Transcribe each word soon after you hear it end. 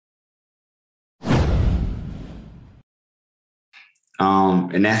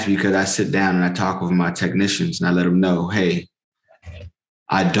And that's because I sit down and I talk with my technicians and I let them know, hey,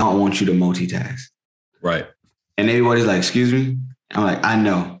 I don't want you to multitask. Right. And everybody's like, excuse me? I'm like, I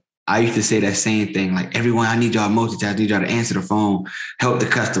know. I used to say that same thing. Like, everyone, I need y'all to multitask. I need y'all to answer the phone, help the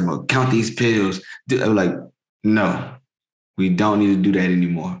customer, count these pills. I'm like, no, we don't need to do that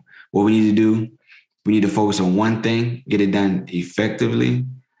anymore. What we need to do, we need to focus on one thing, get it done effectively,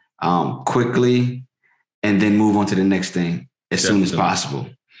 quickly, and then move on to the next thing as soon as possible.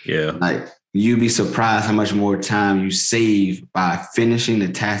 Yeah. Like, you'd be surprised how much more time you save by finishing the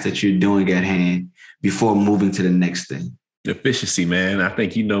task that you're doing at hand before moving to the next thing. Efficiency, man. I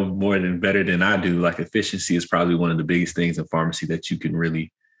think you know better than I do. Like, efficiency is probably one of the biggest things in pharmacy that you can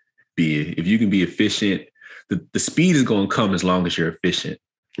really be. If you can be efficient, the speed is going to come as long as you're efficient.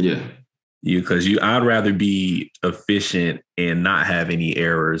 Yeah. I'd rather be efficient and not have any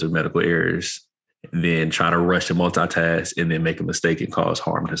errors or medical errors than try to rush and multitask and then make a mistake and cause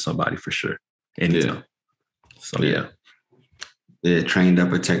harm to somebody, for sure. Anytime. Yeah. So yeah. Yeah, trained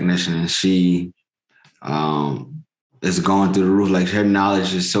up a technician, and she is going through the roof. Like, her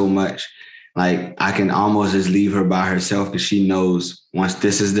knowledge is so much. Like, I can almost just leave her by herself because she knows once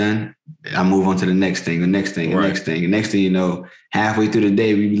this is done, I move on to the next thing, the next thing, the next thing. And next thing you know, halfway through the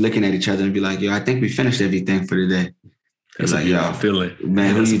day, we be looking at each other and be like, yo, I think we finished everything for the day. That's like, yo, feeling.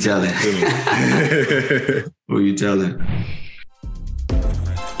 Man, who you telling? Who you telling?